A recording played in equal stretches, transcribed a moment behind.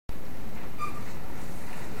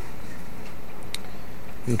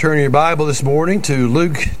You turn your Bible this morning to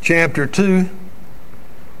Luke chapter 2.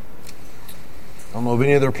 I don't know of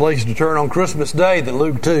any other place to turn on Christmas Day than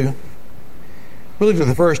Luke 2. We looked at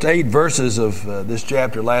the first 8 verses of this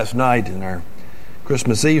chapter last night in our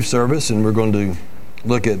Christmas Eve service, and we're going to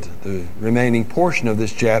look at the remaining portion of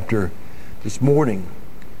this chapter this morning.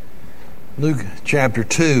 Luke chapter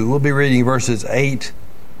 2, we'll be reading verses 8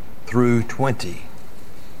 through 20.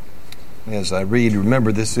 As I read,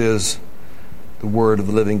 remember this is the word of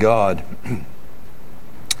the living God.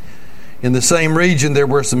 In the same region there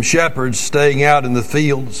were some shepherds staying out in the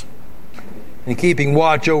fields and keeping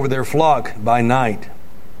watch over their flock by night.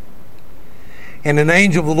 And an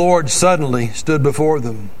angel of the Lord suddenly stood before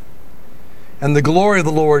them, and the glory of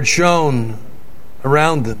the Lord shone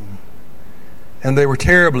around them, and they were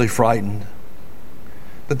terribly frightened.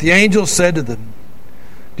 But the angel said to them,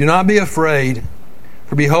 "Do not be afraid,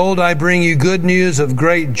 for behold, I bring you good news of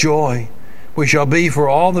great joy, which shall be for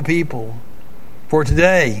all the people. For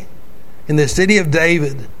today, in the city of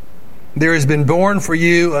David, there has been born for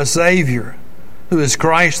you a Savior, who is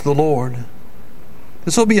Christ the Lord.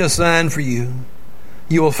 This will be a sign for you.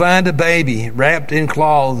 You will find a baby wrapped in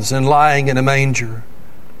cloths and lying in a manger."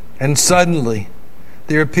 And suddenly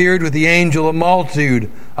there appeared with the angel a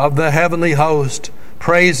multitude of the heavenly host,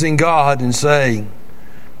 praising God and saying,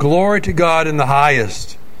 "Glory to God in the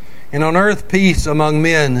highest, and on earth peace among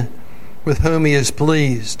men with whom he is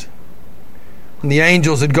pleased." When the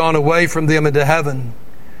angels had gone away from them into heaven,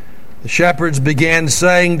 the shepherds began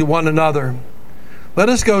saying to one another, "Let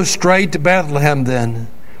us go straight to Bethlehem then,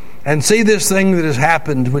 and see this thing that has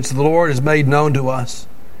happened, which the Lord has made known to us."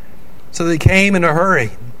 So they came in a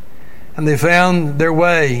hurry, and they found their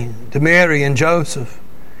way to Mary and Joseph,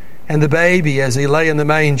 and the baby as he lay in the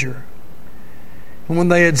manger. And when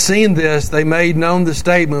they had seen this, they made known the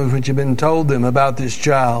statement which had been told them about this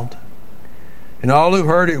child. And all who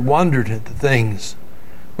heard it wondered at the things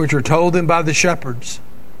which were told them by the shepherds.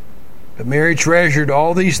 But Mary treasured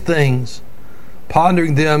all these things,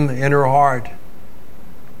 pondering them in her heart.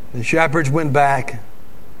 The shepherds went back,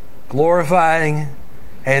 glorifying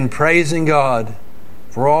and praising God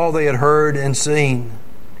for all they had heard and seen,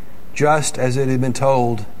 just as it had been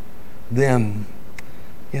told them.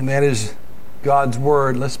 And that is God's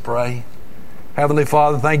word. Let's pray. Heavenly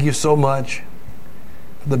Father, thank you so much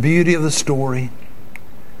for the beauty of the story.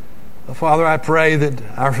 Father, I pray that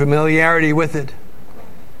our familiarity with it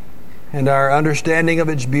and our understanding of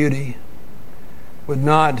its beauty would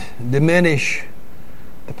not diminish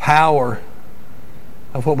the power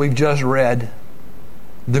of what we've just read.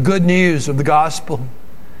 The good news of the gospel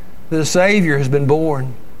that a Savior has been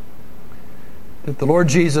born, that the Lord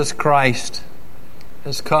Jesus Christ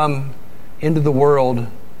has come into the world,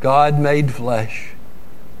 God made flesh,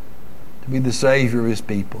 to be the Savior of His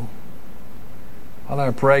people. Father,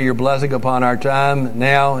 I pray your blessing upon our time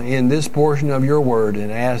now in this portion of your word,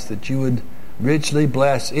 and ask that you would richly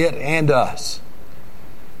bless it and us.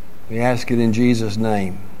 We ask it in Jesus'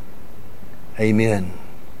 name. Amen.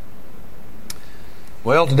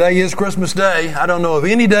 Well, today is Christmas Day. I don't know of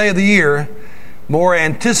any day of the year more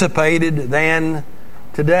anticipated than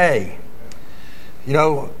today. You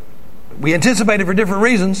know, we anticipate it for different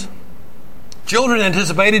reasons. Children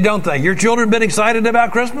anticipate it, don't they? Your children been excited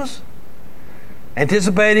about Christmas?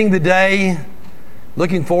 Anticipating the day,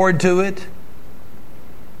 looking forward to it.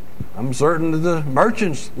 I'm certain that the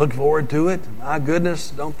merchants look forward to it. My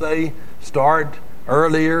goodness, don't they start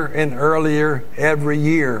earlier and earlier every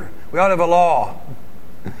year? We ought to have a law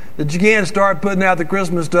that you can't start putting out the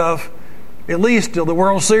Christmas stuff at least till the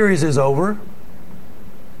World Series is over.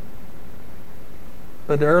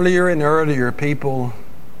 But earlier and earlier, people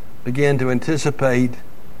begin to anticipate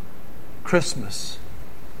Christmas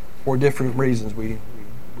for different reasons. We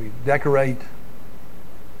decorate,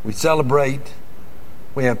 we celebrate,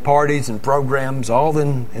 we have parties and programs, all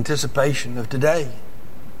in anticipation of today.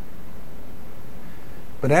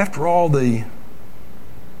 But after all the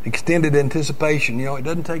extended anticipation, it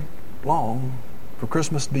doesn't take long for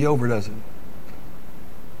Christmas to be over, does it?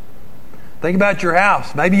 Think about your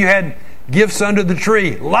house. Maybe you had gifts under the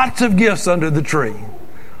tree, lots of gifts under the tree.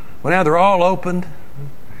 Well, now they're all opened.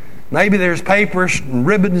 Maybe there's paper and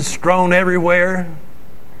ribbons strewn everywhere.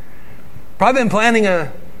 Probably been planning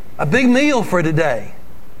a big meal for today.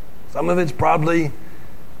 Some of it's probably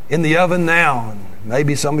in the oven now. And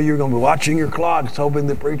maybe some of you are going to be watching your clocks, hoping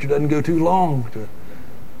the preacher doesn't go too long.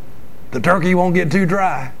 The turkey won't get too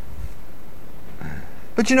dry.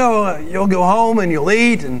 But you'll go home and you'll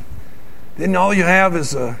eat, and then all you have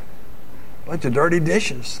is a bunch of dirty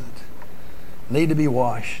dishes that need to be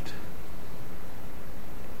washed.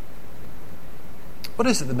 What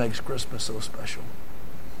is it that makes Christmas so special?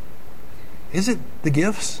 Is it the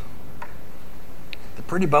gifts? The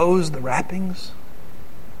pretty bows, the wrappings?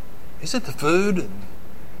 Is it the food and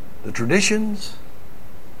the traditions?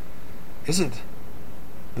 Is it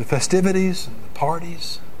the festivities and the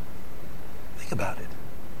parties? Think about it.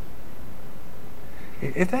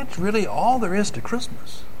 If that's really all there is to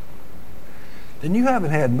Christmas, then you haven't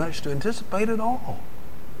had much to anticipate at all.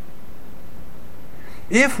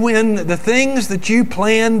 If when the things that you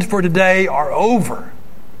planned for today are over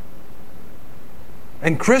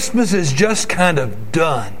and Christmas is just kind of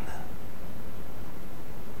done,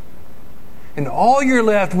 and all you're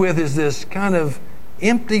left with is this kind of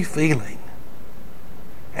empty feeling,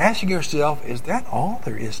 asking yourself, is that all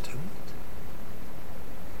there is to it?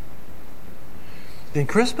 Then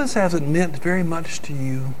Christmas hasn't meant very much to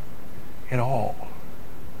you at all.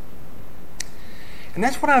 And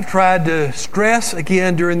that's what I've tried to stress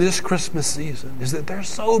again during this Christmas season, is that there's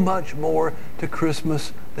so much more to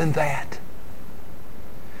Christmas than that.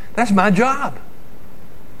 That's my job.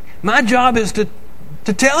 My job is to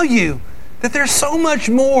tell you that there's so much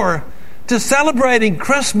more to celebrating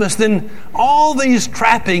Christmas than all these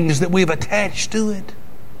trappings that we've attached to it.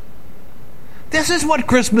 This is what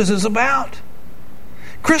Christmas is about.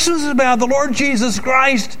 Christmas is about the Lord Jesus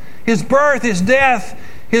Christ, His birth, His death,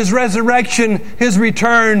 His resurrection, His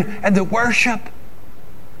return, and the worship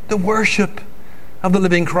of the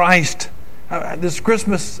living Christ. This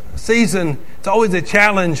Christmas season, it's always a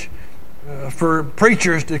challenge for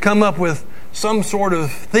preachers to come up with some sort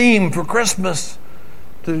of theme for Christmas,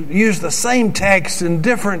 to use the same text in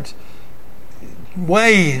different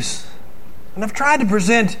ways. And I've tried to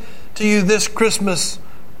present to you this Christmas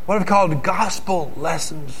what I've called gospel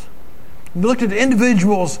lessons. We looked at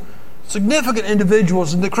individuals, significant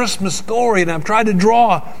individuals in the Christmas story, and I've tried to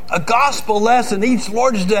draw a gospel lesson each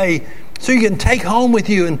Lord's Day so you can take home with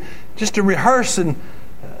you and just to rehearse. And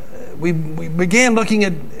we began looking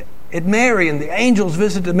at Mary and the angel's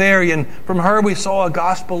visit to Mary, and from her we saw a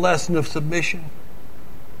gospel lesson of submission.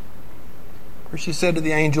 Where she said to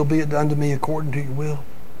the angel, "Be it done to me according to your will."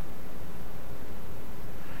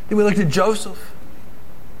 Then we looked at Joseph.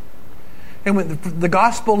 And the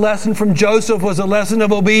gospel lesson from Joseph was a lesson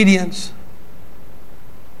of obedience.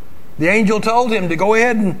 The angel told him to go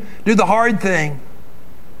ahead and do the hard thing.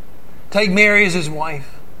 Take Mary as his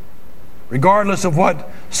wife, regardless of what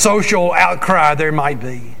social outcry there might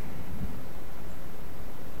be.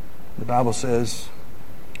 The Bible says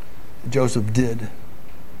that Joseph did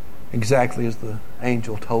exactly as the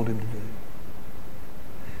angel told him to do.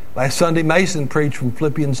 Last Sunday, Mason preached from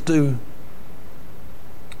Philippians 2.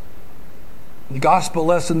 The gospel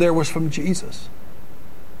lesson there was from Jesus.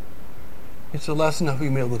 It's a lesson of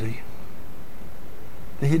humility.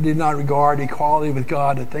 That He did not regard equality with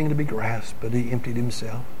God a thing to be grasped, but He emptied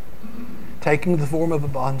Himself, taking the form of a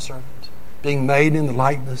bondservant, being made in the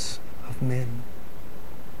likeness of men.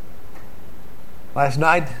 Last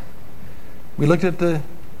night, we looked at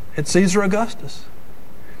Caesar Augustus.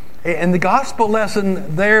 And the gospel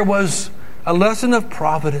lesson there was a lesson of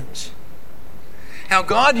providence. How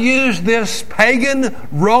God used this pagan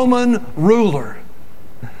Roman ruler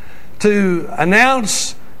to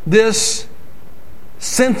announce this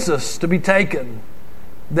census to be taken,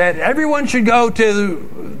 that everyone should go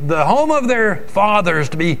to the home of their fathers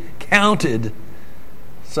to be counted,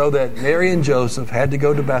 so that Mary and Joseph had to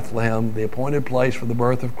go to Bethlehem, the appointed place for the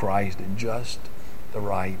birth of Christ, at just the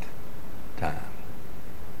right time.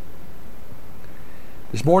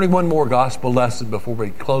 This morning, one more gospel lesson before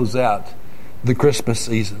we close out the Christmas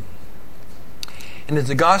season. And it's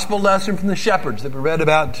a gospel lesson from the shepherds that we read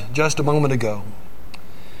about just a moment ago.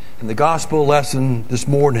 And the gospel lesson this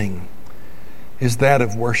morning is that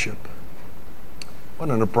of worship. What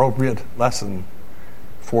an appropriate lesson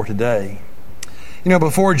for today. You know,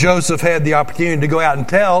 before Joseph had the opportunity to go out and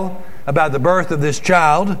tell about the birth of this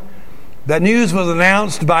child, that news was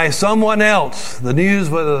announced by someone else. The news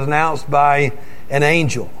was announced by an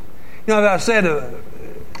angel. You know, as I said a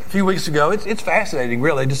few weeks ago, it's fascinating,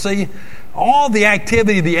 really, to see all the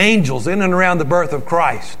activity of the angels in and around the birth of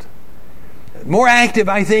Christ. More active,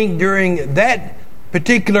 I think, during that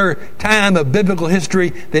particular time of biblical history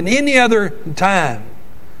than any other time.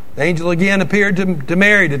 The angel again appeared to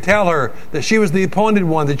Mary to tell her that she was the appointed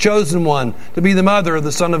one, the chosen one, to be the mother of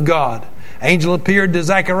the Son of God. Angel appeared to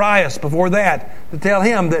Zacharias before that to tell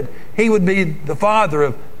him that he would be the father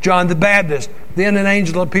of John the Baptist. Then an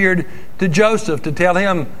angel appeared to Joseph to tell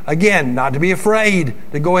him, again, not to be afraid,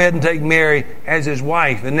 to go ahead and take Mary as his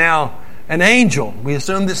wife. And now an angel, we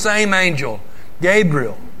assume the same angel,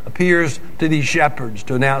 Gabriel, appears to these shepherds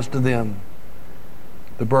to announce to them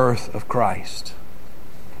the birth of Christ.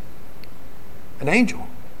 An angel.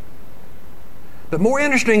 But more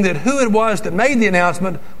interesting that who it was that made the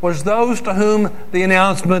announcement was those to whom the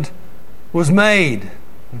announcement was made.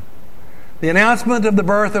 The announcement of the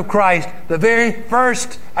birth of Christ, the very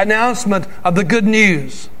first announcement of the good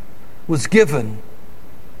news, was given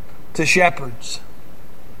to shepherds.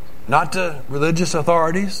 Not to religious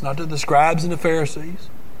authorities, not to the scribes and the Pharisees,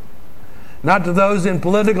 not to those in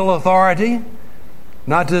political authority,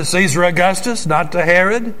 not to Caesar Augustus, not to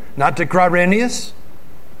Herod, not to Quirinius,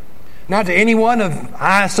 not to anyone of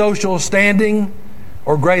high social standing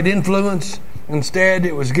or great influence. Instead,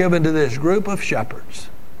 it was given to this group of shepherds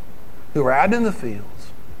who were out in the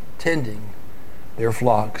fields tending their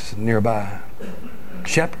flocks nearby.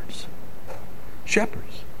 Shepherds.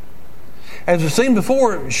 Shepherds. As we've seen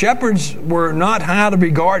before, shepherds were not highly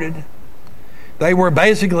regarded. They were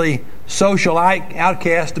basically social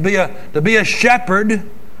outcasts. To be a shepherd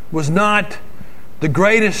was not the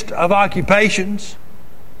greatest of occupations.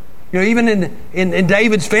 Even in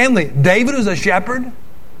David's family, David was a shepherd,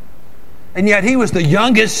 and yet he was the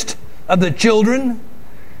youngest of the children.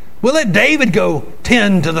 We'll let David go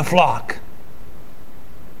tend to the flock.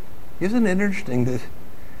 Isn't it interesting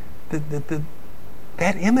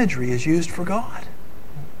that imagery is used for God?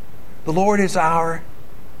 The Lord is our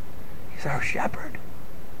shepherd.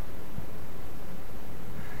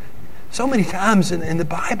 So many times in the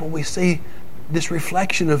Bible we see this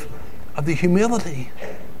reflection of the humility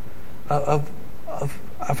of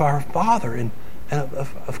our Father and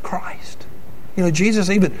of Christ. Jesus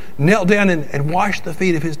even knelt down and washed the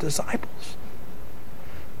feet of his disciples.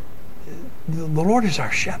 The Lord is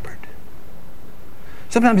our shepherd.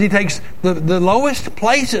 Sometimes he takes the lowest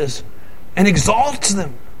places and exalts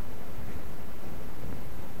them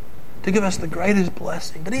to give us the greatest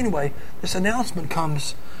blessing. But anyway, this announcement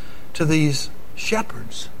comes to these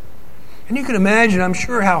shepherds. And you can imagine, I'm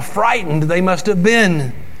sure, how frightened they must have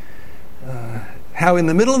been. How in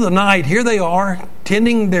the middle of the night, here they are,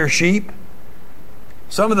 tending their sheep.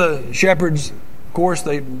 Some of the shepherds, of course,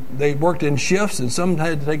 they worked in shifts, and some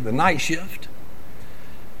had to take the night shift.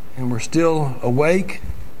 And were still awake.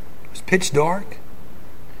 It was pitch dark.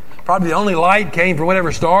 Probably the only light came from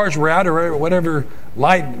whatever stars were out or whatever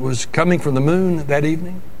light was coming from the moon that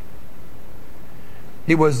evening.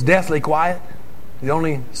 It was deathly quiet. The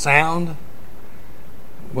only sound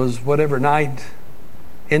was whatever night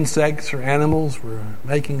insects or animals were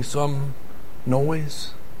making some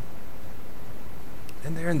noise.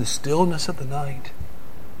 And there in the stillness of the night,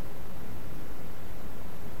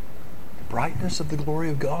 the brightness of the glory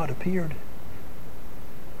of God appeared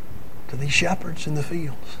to these shepherds in the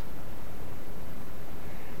fields.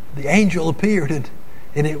 The angel appeared,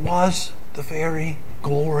 and it was the very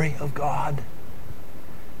glory of God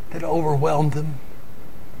that overwhelmed them.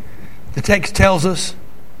 The text tells us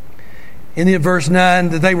in verse 9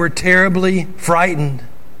 that they were terribly frightened.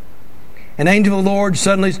 An angel of the Lord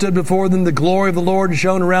suddenly stood before them. The glory of the Lord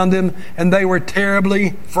shone around them, and they were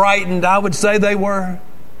terribly frightened. I would say they were.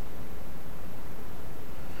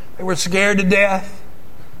 They were scared to death.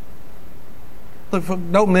 Look,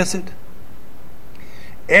 don't miss it.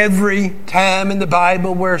 Every time in the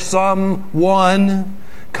Bible where someone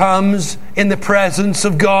comes in the presence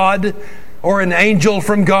of God, or an angel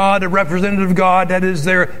from God, a representative of God, that is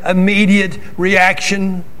their immediate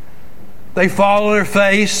reaction. They fall on their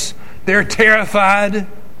face. They're terrified.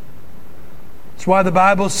 That's why the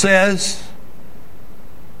Bible says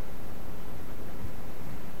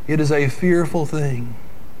it is a fearful thing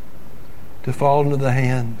to fall into the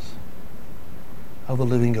hands of the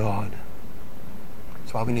living God.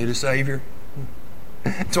 That's why we need a Savior.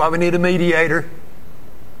 That's why we need a mediator.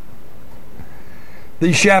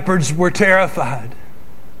 These shepherds were terrified.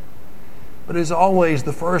 But as always,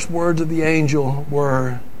 the first words of the angel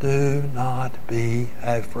were, "Do not be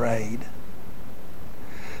afraid.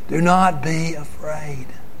 Do not be afraid.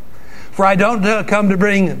 For I don't come to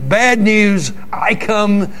bring bad news. I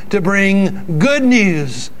come to bring good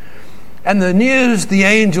news." And the news the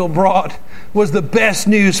angel brought was the best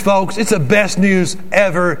news, folks. It's the best news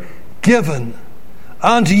ever given.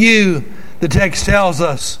 Unto you, the text tells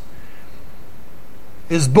us,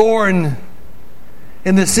 is born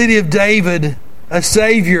in the city of David a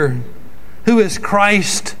Savior who is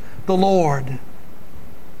Christ the Lord.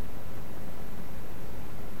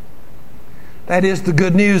 That is the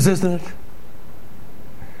good news, isn't it?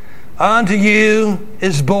 Unto you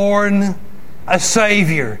is born a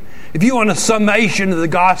Savior. If you want a summation of the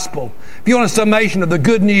gospel, if you want a summation of the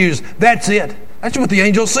good news, that's it. That's what the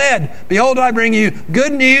angel said. Behold, I bring you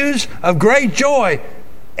good news of great joy.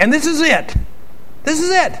 And this is it. This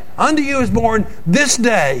is it. Unto you is born this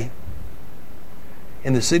day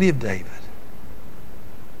in the city of David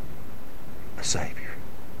a Savior.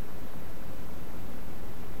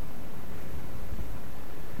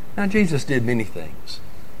 Now, Jesus did many things.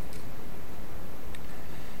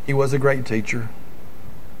 He was a great teacher.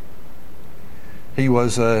 He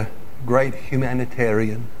was a great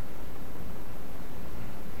humanitarian.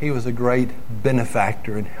 He was a great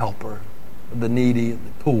benefactor and helper of the needy and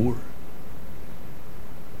the poor.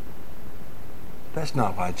 That's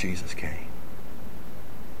not why Jesus came.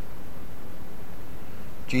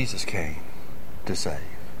 Jesus came to save.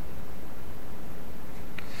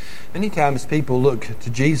 Many times people look to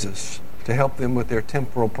Jesus to help them with their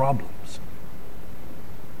temporal problems,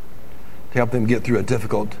 to help them get through a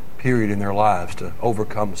difficult period in their lives, to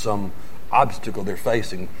overcome some obstacle they're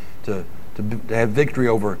facing, to have victory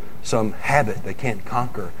over some habit they can't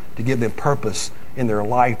conquer, to give them purpose in their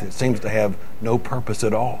life that seems to have no purpose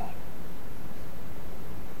at all.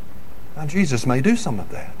 Now, Jesus may do some of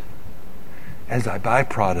that as a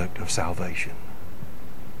byproduct of salvation.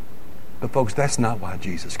 But folks, that's not why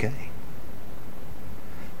Jesus came.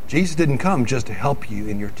 Jesus didn't come just to help you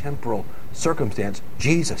in your temporal circumstance.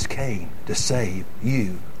 Jesus came to save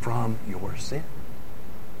you from your sin.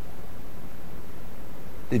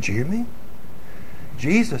 Did you hear me?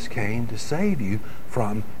 Jesus came to save you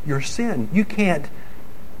from your sin. You can't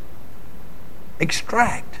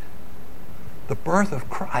extract the birth of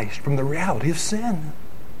Christ from the reality of sin.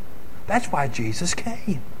 That's why Jesus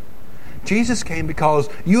came. Jesus came because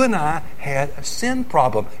you and I had a sin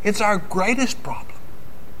problem. It's our greatest problem.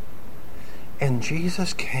 And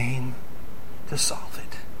Jesus came to solve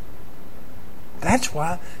it. That's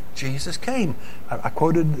why Jesus came. I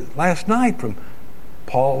quoted last night from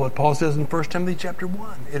Paul, what Paul says in 1 Timothy chapter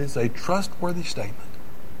 1. It is a trustworthy statement,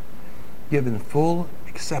 given full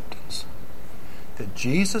acceptance, that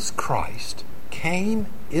Jesus Christ came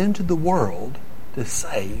into the world to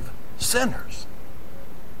save sinners.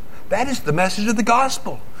 That is the message of the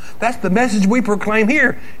gospel. That's the message we proclaim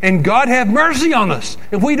here. And God have mercy on us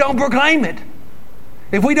if we don't proclaim it.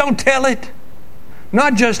 If we don't tell it.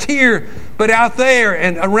 Not just here, but out there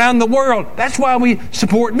and around the world. That's why we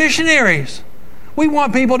support missionaries. We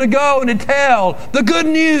want people to go and to tell the good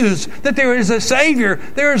news that there is a Savior.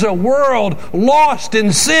 There is a world lost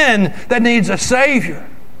in sin that needs a Savior.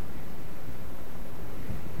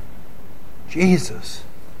 Jesus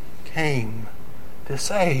came to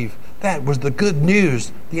save. That was the good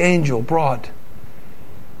news the angel brought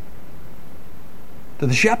to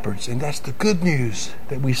the shepherds. And that's the good news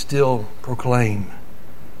that we still proclaim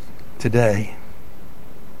today.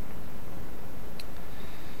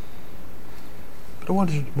 But I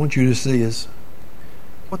want you to see is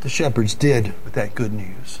what the shepherds did with that good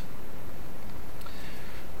news.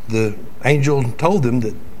 The angel told them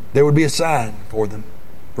that there would be a sign for them.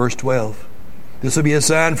 Verse 12. This will be a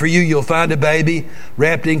sign for you. You'll find a baby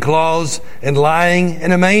wrapped in cloths and lying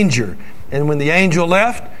in a manger. And when the angel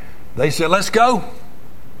left, they said, let's go.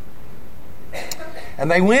 And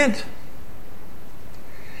they went.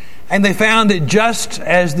 And they found it just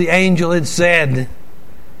as the angel had said.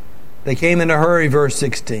 They came in a hurry, verse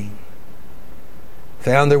 16.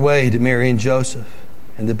 Found their way to Mary and Joseph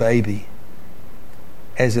and the baby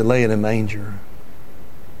as it lay in a manger.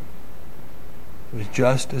 It was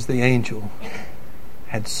just as the angel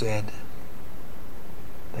had said.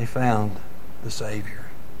 They found the Savior.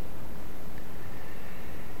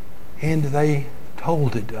 And they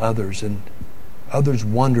told it to others, and others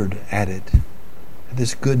wondered at it, at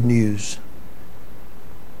this good news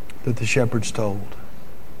that the shepherds told.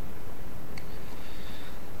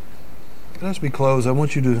 But as we close, I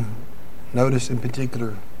want you to notice in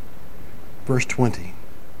particular verse 20,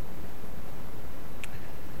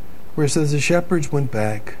 where it says, the shepherds went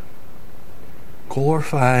back,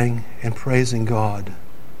 glorifying and praising God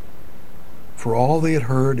for all they had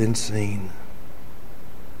heard and seen.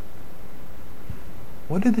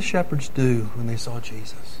 What did the shepherds do when they saw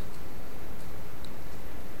Jesus?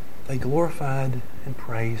 They glorified and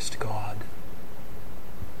praised God.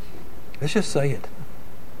 Let's just say it.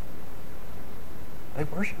 They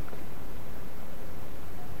worshiped.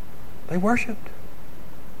 They worshiped.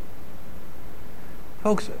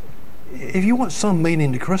 Folks, if you want some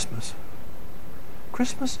meaning to Christmas,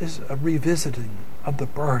 Christmas is a revisiting of the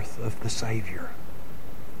birth of the Savior.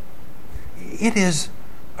 It is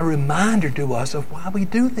a reminder to us of why we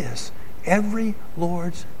do this every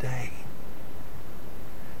Lord's Day.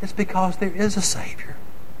 It's because there is a Savior.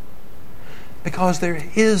 Because there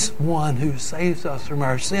is one who saves us from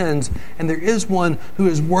our sins, and there is one who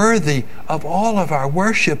is worthy of all of our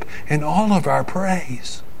worship and all of our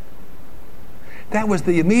praise. That was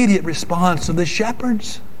the immediate response of the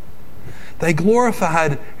shepherds. They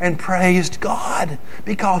glorified and praised God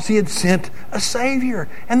because He had sent a Savior.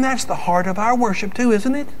 And that's the heart of our worship too,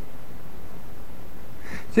 isn't it?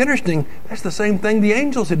 It's interesting. That's the same thing the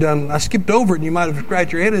angels had done. I skipped over it and you might have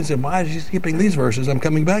scratched your head and said, why is she skipping these verses? I'm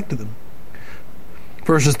coming back to them.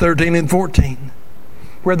 Verses 13 and 14.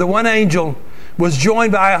 Where the one angel was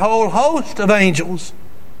joined by a whole host of angels.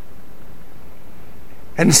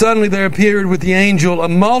 And suddenly there appeared with the angel a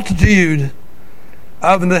multitude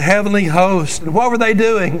of the heavenly host. And what were they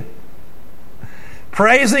doing?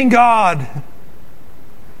 Praising God.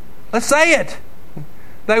 Let's say it.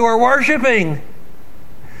 They were worshiping,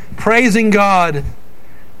 praising God,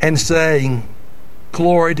 and saying,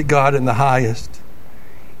 glory to God in the highest,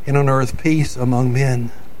 and on earth peace among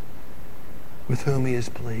men with whom He is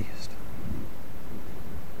pleased.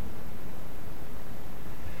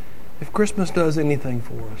 If Christmas does anything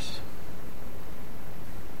for us,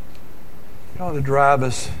 it ought to drive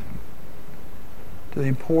us to the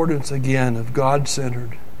importance again of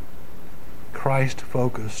God-centered,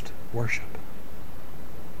 Christ-focused worship.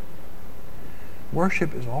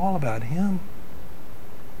 Worship is all about Him.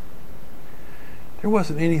 There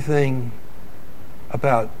wasn't anything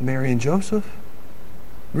about Mary and Joseph.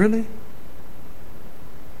 Really?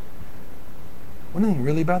 Wasn't anything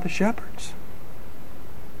really about the shepherds.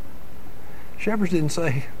 Shepherds didn't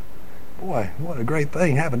say, boy, what a great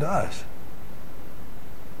thing happened to us.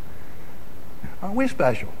 Aren't we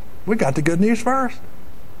special? We got the good news first.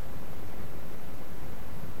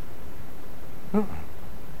 It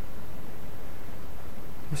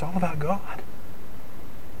was all about God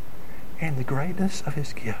and the greatness of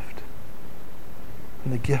His gift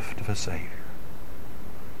and the gift of a Savior.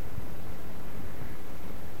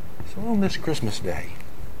 So on this Christmas day,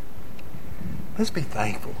 let's be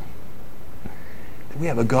thankful that we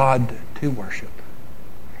have a God to worship.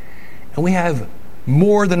 And we have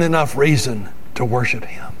more than enough reason to worship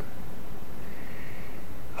Him.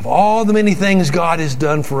 Of all the many things God has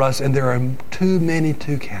done for us, and there are too many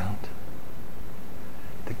to count,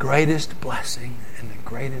 the greatest blessing and the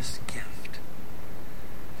greatest gift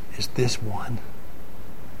is this one.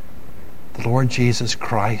 The Lord Jesus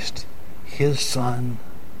Christ, His Son,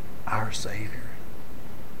 our Savior.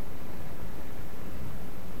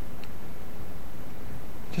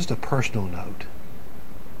 Just a personal note.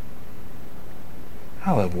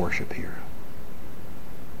 I love worship here.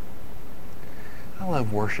 I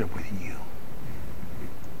love worship with you.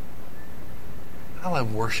 I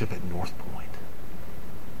love worship at North Point.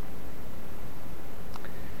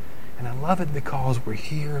 And I love it because we're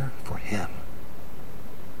here for Him.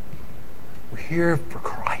 We're here for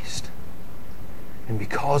Christ. And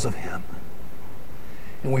because of Him.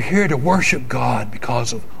 And we're here to worship God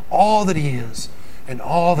because of all that He is and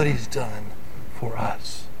all that He's done for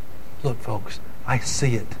us. Look, folks, I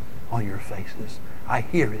see it on your faces. I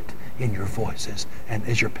hear it in your voices. And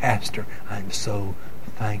as your pastor, I'm so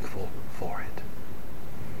thankful for it.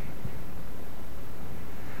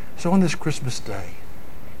 So on this Christmas day,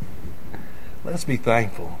 let's be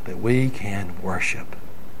thankful that we can worship.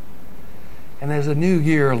 And as a new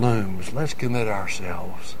year looms, let's commit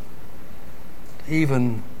ourselves to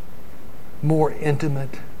even more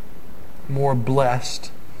intimate, more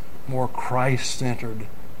blessed, more Christ-centered,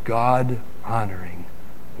 God-honoring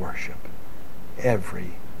worship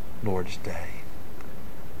every Lord's Day.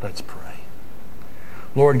 Let's pray.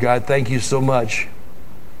 Lord God, thank You so much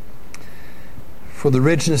for the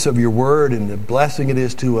richness of Your word and the blessing it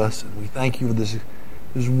is to us. And we thank You for this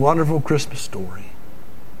wonderful Christmas story,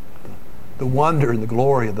 the wonder and the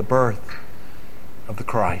glory of the birth of the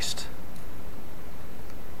Christ.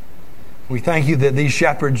 We thank You that these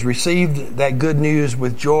shepherds received that good news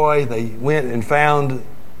with joy. They went and found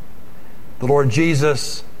the Lord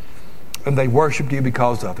Jesus, and they worshiped You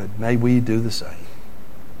because of it. May we do the same.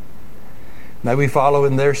 May we follow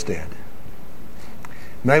in their stead.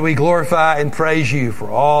 May we glorify and praise You for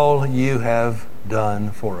all You have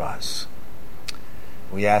done for us.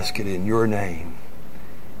 We ask it in Your name.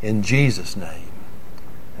 In Jesus' name,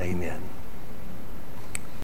 amen.